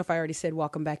don't know if I already said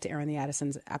welcome back to Airing the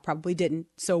Addisons. I probably didn't.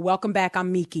 So welcome back.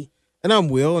 I'm Miki. And I'm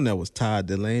Will, and that was Todd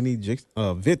Delaney.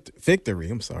 Victory.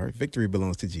 I'm sorry. Victory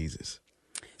belongs to Jesus.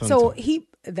 So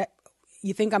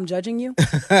you think I'm judging you?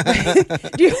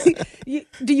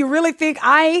 do you really think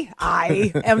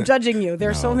I am judging you?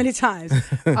 There's so many times.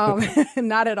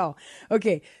 Not at all.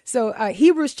 Okay. So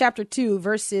Hebrews chapter 2,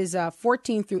 verses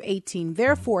 14 through 18.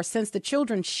 Therefore, since the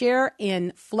children share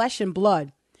in flesh and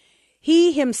blood,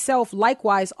 he himself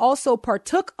likewise also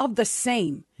partook of the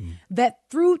same, that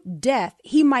through death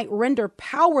he might render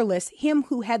powerless him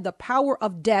who had the power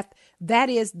of death, that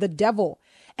is, the devil,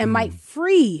 and might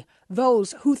free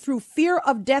those who through fear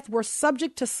of death were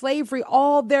subject to slavery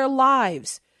all their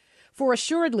lives. For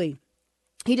assuredly,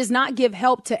 he does not give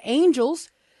help to angels,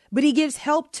 but he gives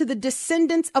help to the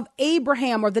descendants of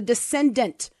Abraham, or the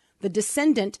descendant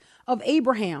of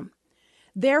Abraham.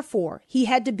 Therefore, he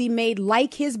had to be made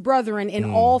like his brethren in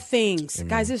all things. Amen.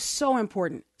 Guys, it's so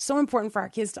important. So important for our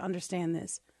kids to understand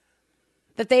this,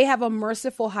 that they have a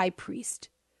merciful high priest,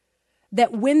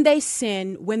 that when they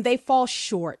sin, when they fall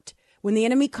short, when the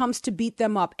enemy comes to beat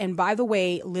them up, and by the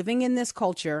way, living in this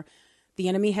culture, the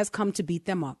enemy has come to beat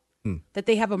them up, that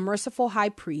they have a merciful high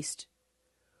priest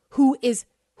who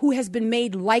has been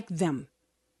made like them,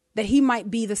 that he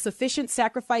might be the sufficient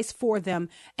sacrifice for them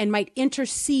and might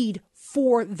intercede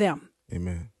for them.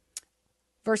 Amen.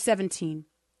 Verse 17.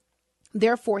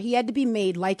 Therefore, he had to be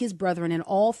made like his brethren in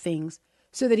all things,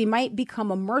 so that he might become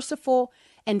a merciful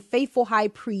and faithful high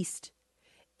priest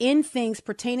in things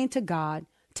pertaining to God,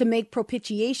 to make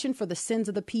propitiation for the sins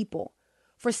of the people.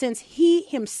 For since he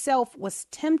himself was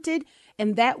tempted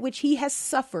in that which he has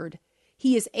suffered,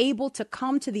 he is able to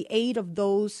come to the aid of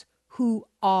those who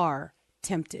are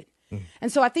tempted.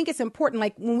 And so I think it's important,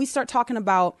 like when we start talking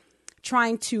about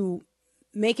trying to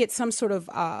make it some sort of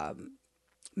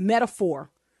metaphor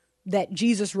that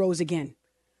Jesus rose again,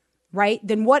 right?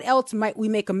 Then what else might we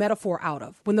make a metaphor out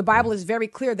of when the Bible is very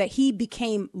clear that he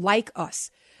became like us,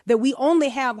 that we only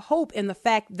have hope in the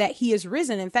fact that he is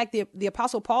risen. In fact, the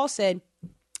Apostle Paul said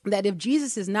that if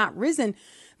Jesus is not risen,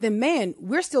 then man,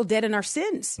 we're still dead in our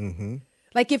sins. Mm-hmm.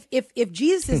 Like if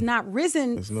Jesus is not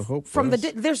risen there's no hope from the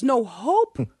dead, there's no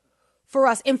hope for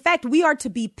us. In fact, we are to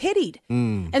be pitied.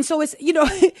 And so it's,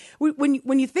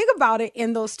 when you think about it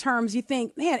in those terms, you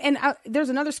think, man, and there's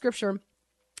another scripture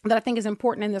that I think is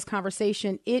important in this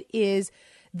conversation. It is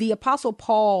the Apostle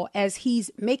Paul as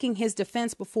he's making his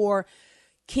defense before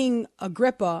King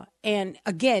Agrippa. And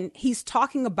again, he's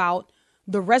talking about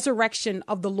the resurrection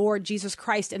of the Lord Jesus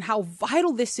Christ and how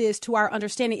vital this is to our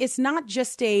understanding. It's not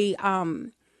just a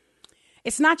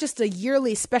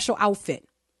yearly special outfit.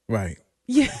 Right.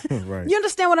 Yeah. Right. You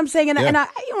understand what I'm saying? And, and I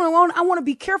want to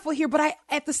be careful here, but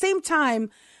at the same time,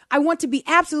 I want to be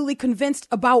absolutely convinced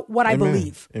about what I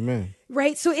believe. Amen.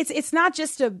 Right. So it's not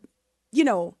just a,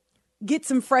 get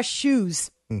some fresh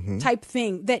shoes type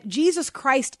thing, that Jesus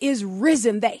Christ is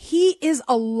risen, that he is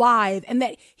alive, and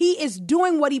that he is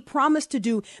doing what he promised to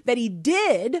do, that he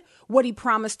did what he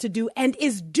promised to do and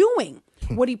is doing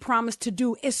what he promised to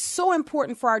do, is so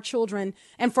important for our children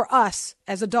and for us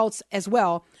as adults as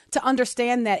well to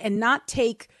understand that and not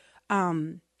take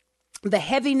the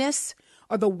heaviness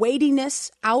or the weightiness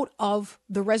out of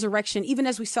the resurrection, even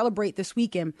as we celebrate this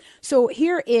weekend. So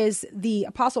here is the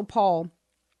Apostle Paul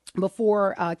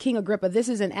before King Agrippa. This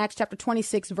is in Acts chapter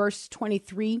 26, verse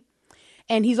 23.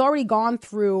 And he's already gone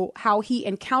through how he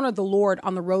encountered the Lord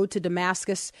on the road to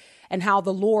Damascus and how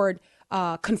the Lord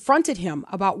confronted him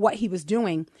about what he was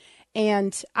doing.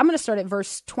 And I'm going to start at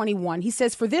verse 21. He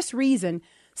says, "For this reason,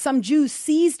 some Jews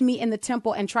seized me in the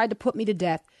temple and tried to put me to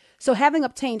death. So having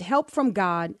obtained help from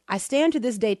God, I stand to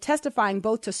this day testifying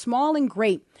both to small and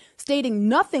great, stating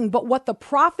nothing but what the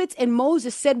prophets and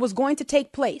Moses said was going to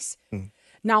take place.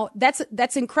 Now,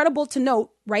 that's incredible to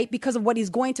note, right? Because of what he's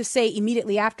going to say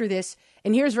immediately after this.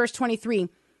 And here's verse 23,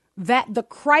 that the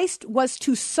Christ was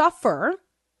to suffer.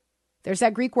 There's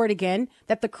that Greek word again,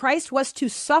 that the Christ was to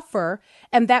suffer,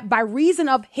 and that by reason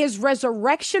of his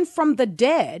resurrection from the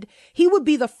dead, he would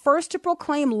be the first to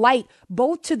proclaim light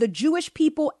both to the Jewish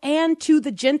people and to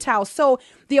the Gentiles. So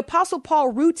the Apostle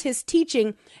Paul roots his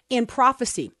teaching in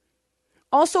prophecy.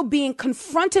 Also being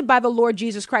confronted by the Lord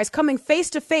Jesus Christ, coming face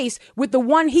to face with the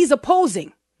one he's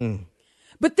opposing.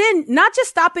 But then not just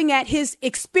stopping at his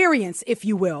experience, if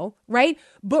you will, right?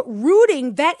 But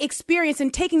rooting that experience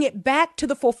and taking it back to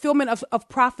the fulfillment of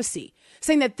prophecy,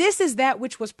 saying that this is that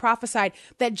which was prophesied,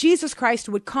 that Jesus Christ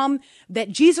would come, that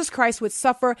Jesus Christ would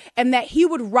suffer, and that he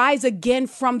would rise again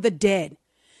from the dead.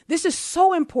 This is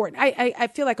so important. I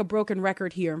feel like a broken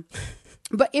record here.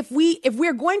 But if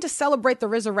we're going to celebrate the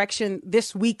resurrection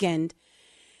this weekend,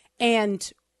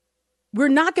 and we're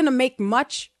not going to make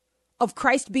much of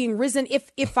Christ being risen,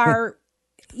 if our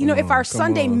if our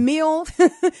Sunday meal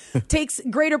takes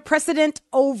greater precedent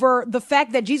over the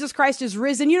fact that Jesus Christ is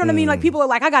risen, you know what I mean? Like, people are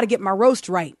like, I got to get my roast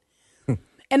right.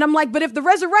 And I'm like, but if the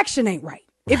resurrection ain't right,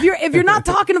 if you're not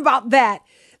talking about that,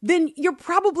 then you're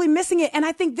probably missing it. And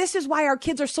I think this is why our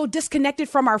kids are so disconnected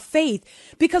from our faith,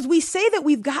 because we say that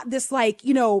we've got this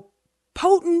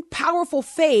potent, powerful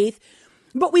faith,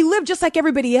 but we live just like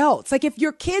everybody else. Like, if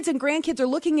your kids and grandkids are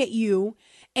looking at you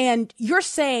and you're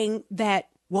saying that,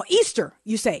 well, Easter,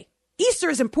 you say, Easter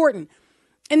is important.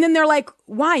 And then they're like,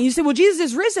 why? You say, well, Jesus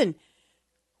is risen.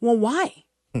 Well, why?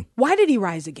 Why did he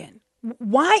rise again?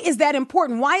 Why is that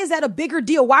important? Why is that a bigger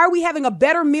deal? Why are we having a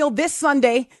better meal this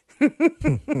Sunday?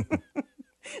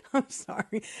 I'm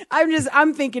sorry.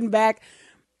 I'm thinking back,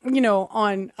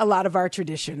 on a lot of our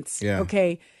traditions. Yeah.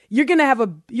 Okay. You're going to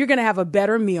have a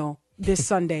better meal this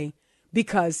Sunday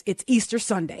because it's Easter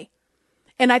Sunday.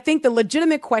 And I think the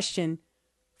legitimate question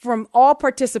from all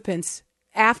participants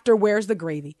after Where's the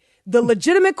Gravy, the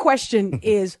legitimate question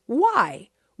is why?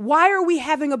 Why are we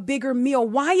having a bigger meal?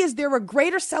 Why is there a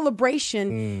greater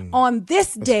celebration on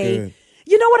this day? Good.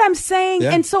 You know what I'm saying?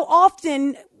 Yeah. And so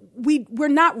often we're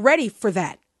not ready for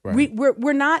that. Right.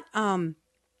 We're not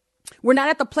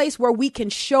at the place where we can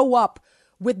show up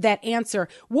with that answer.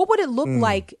 What would it look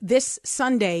like this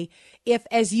Sunday if,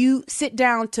 as you sit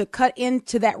down to cut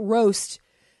into that roast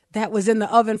that was in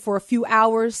the oven for a few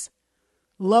hours,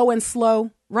 low and slow,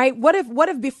 right? What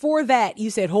if before that you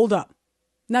said, hold up?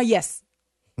 Now, yes,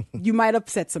 you might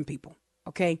upset some people.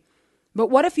 Okay. But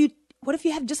what if you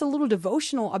have just a little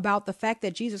devotional about the fact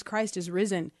that Jesus Christ is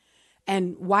risen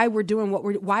and why we're doing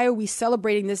why are we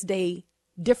celebrating this day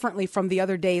differently from the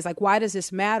other days? Like, why does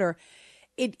this matter?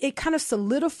 It kind of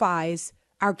solidifies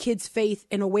our kids' faith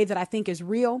in a way that I think is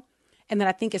real and that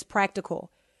I think is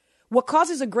practical. What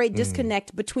causes a great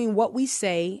disconnect between what we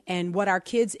say and what our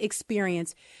kids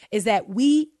experience is that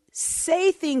we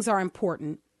say things are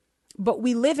important, but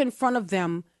we live in front of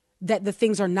them that the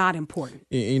things are not important.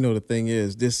 The thing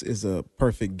is, this is a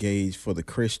perfect gauge for the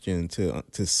Christian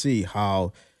to see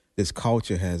how this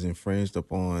culture has infringed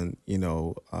upon,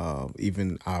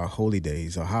 even our holy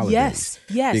days or holidays.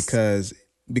 Yes.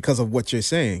 Because of what you're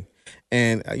saying.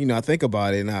 And, I think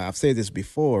about it, and I've said this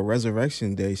before,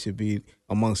 Resurrection Day should be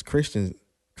amongst Christians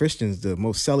the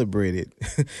most celebrated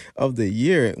of the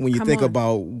year when you think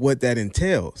about what that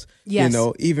entails. Yes.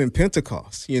 Even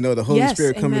Pentecost, the Holy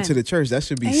Spirit coming to the church, that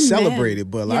should be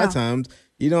celebrated. But a lot of times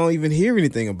you don't even hear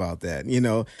anything about that,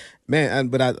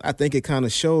 but I think it kind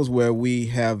of shows where we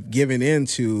have given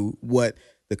into what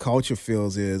the culture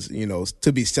feels is,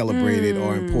 to be celebrated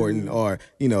or important, or,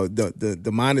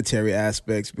 the monetary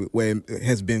aspects where it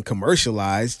has been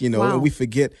commercialized, and we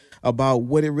forget about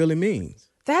what it really means.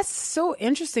 That's so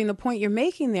interesting, the point you're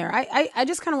making there. I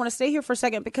just kind of want to stay here for a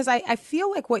second because I feel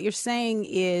like what you're saying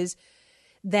is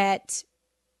that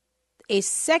a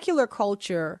secular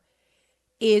culture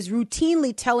is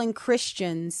routinely telling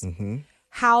Christians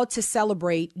how to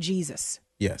celebrate Jesus.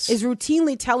 Yes. Is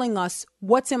routinely telling us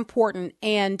what's important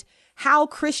and how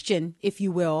Christian, if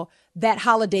you will, that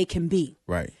holiday can be.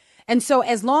 Right. And so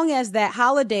as long as that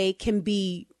holiday can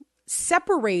be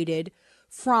separated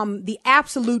from the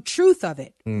absolute truth of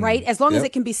it, right? As long as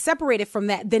it can be separated from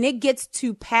that, then it gets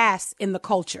to pass in the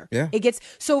culture. Yeah.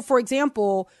 So for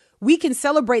example, we can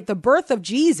celebrate the birth of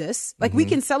Jesus, like we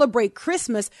can celebrate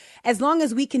Christmas as long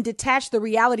as we can detach the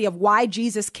reality of why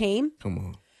Jesus came. Come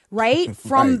on. Right?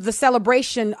 From the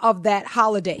celebration of that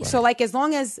holiday. Right. So like as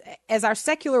long as our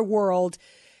secular world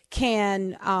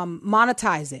can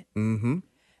monetize it,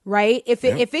 right? If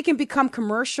it can become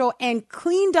commercial and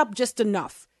cleaned up just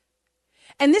enough.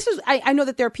 And this is, I know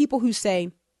that there are people who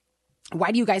say,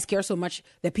 why do you guys care so much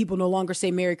that people no longer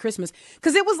say Merry Christmas?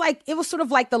 Because it was sort of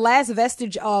like the last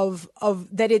vestige of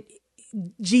that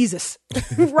Jesus,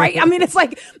 right? I mean, it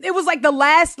was like the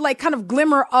last like kind of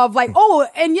glimmer of like, oh,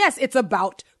 and yes, it's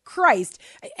about Christ.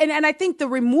 And I think the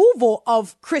removal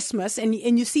of Christmas, and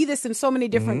you see this in so many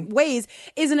different ways,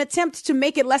 is an attempt to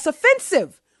make it less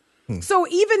offensive. So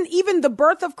even the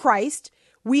birth of Christ,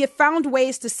 we have found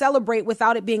ways to celebrate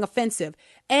without it being offensive.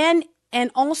 And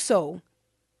also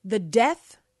the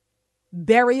death,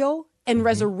 burial, and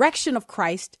resurrection of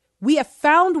Christ, we have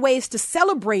found ways to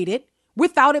celebrate it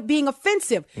without it being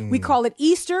offensive. We call it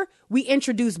Easter. We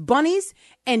introduce bunnies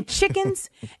and chickens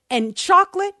and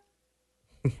chocolate,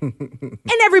 and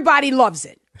everybody loves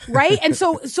it, right? And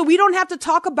so we don't have to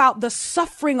talk about the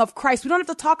suffering of Christ. We don't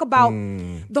have to talk about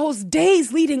those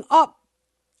days leading up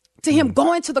to him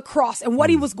going to the cross and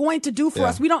what he was going to do for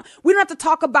us. We don't have to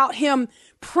talk about him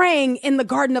praying in the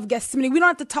Garden of Gethsemane. We don't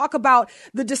have to talk about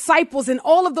the disciples and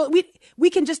all of those. We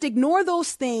can just ignore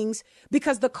those things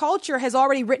because the culture has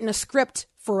already written a script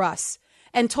for us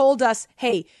and told us,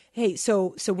 hey,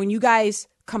 so when you guys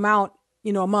come out,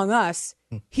 among us,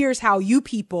 here's how you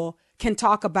people can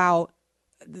talk about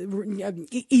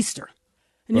Easter.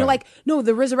 And you're like, no,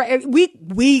 the resurrection,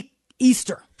 we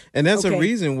Easter. And that's a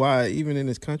reason why even in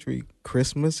this country,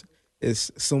 Christmas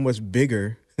is so much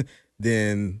bigger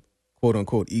than quote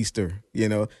unquote Easter,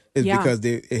 it's because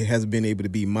it has been able to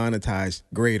be monetized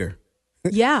greater.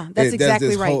 Yeah, that's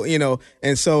exactly right. Whole,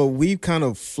 and so we've kind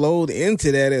of flowed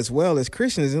into that as well as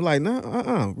Christians and like,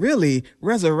 no, really,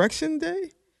 Resurrection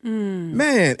Day?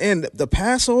 Man, and the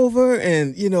Passover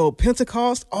and,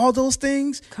 Pentecost, all those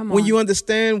things. Come on. When you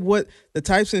understand what the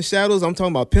types and shadows, I'm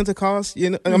talking about Pentecost,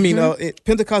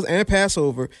 Pentecost and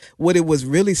Passover, what it was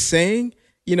really saying,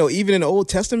 even in the Old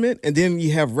Testament, and then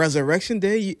you have Resurrection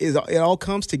Day, it all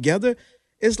comes together.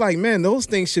 It's like, man, those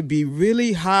things should be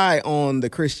really high on the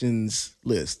Christians'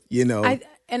 list, I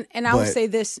will say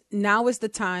this, now is the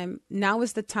time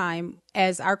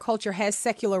as our culture has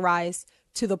secularized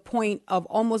to the point of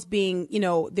almost being,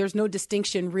 there's no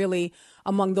distinction really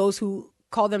among those who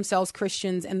call themselves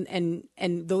Christians and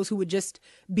those who would just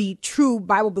be true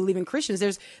Bible-believing Christians.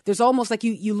 There's almost like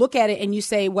you look at it and you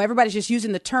say, well, everybody's just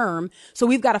using the term, so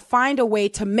we've got to find a way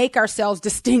to make ourselves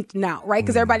distinct now, right?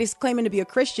 Because everybody's claiming to be a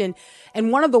Christian.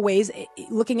 And one of the ways,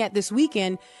 looking at this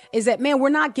weekend, is that, man, we're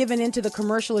not giving into the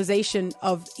commercialization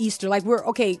of Easter. Like,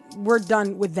 we're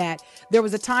done with that. There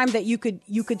was a time that you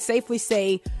could safely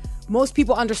say, most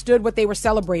people understood what they were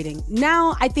celebrating.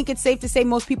 Now, I think it's safe to say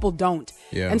most people don't.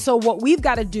 Yeah. And so what we've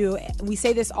got to do, we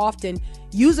say this often,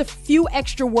 use a few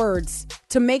extra words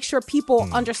to make sure people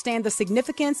understand the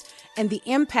significance and the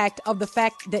impact of the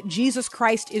fact that Jesus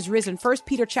Christ is risen. 1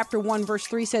 Peter chapter 1, verse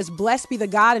 3 says, "Blessed be the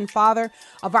God and Father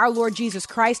of our Lord Jesus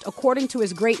Christ. According to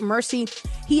his great mercy,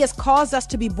 he has caused us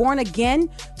to be born again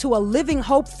to a living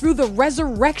hope through the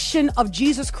resurrection of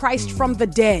Jesus Christ from the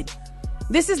dead."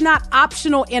 This is not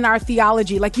optional in our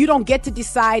theology. Like, you don't get to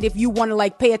decide if you want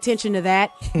to pay attention to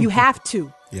that. You have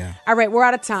to. Yeah. All right, we're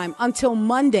out of time. Until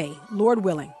Monday, Lord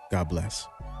willing. God bless.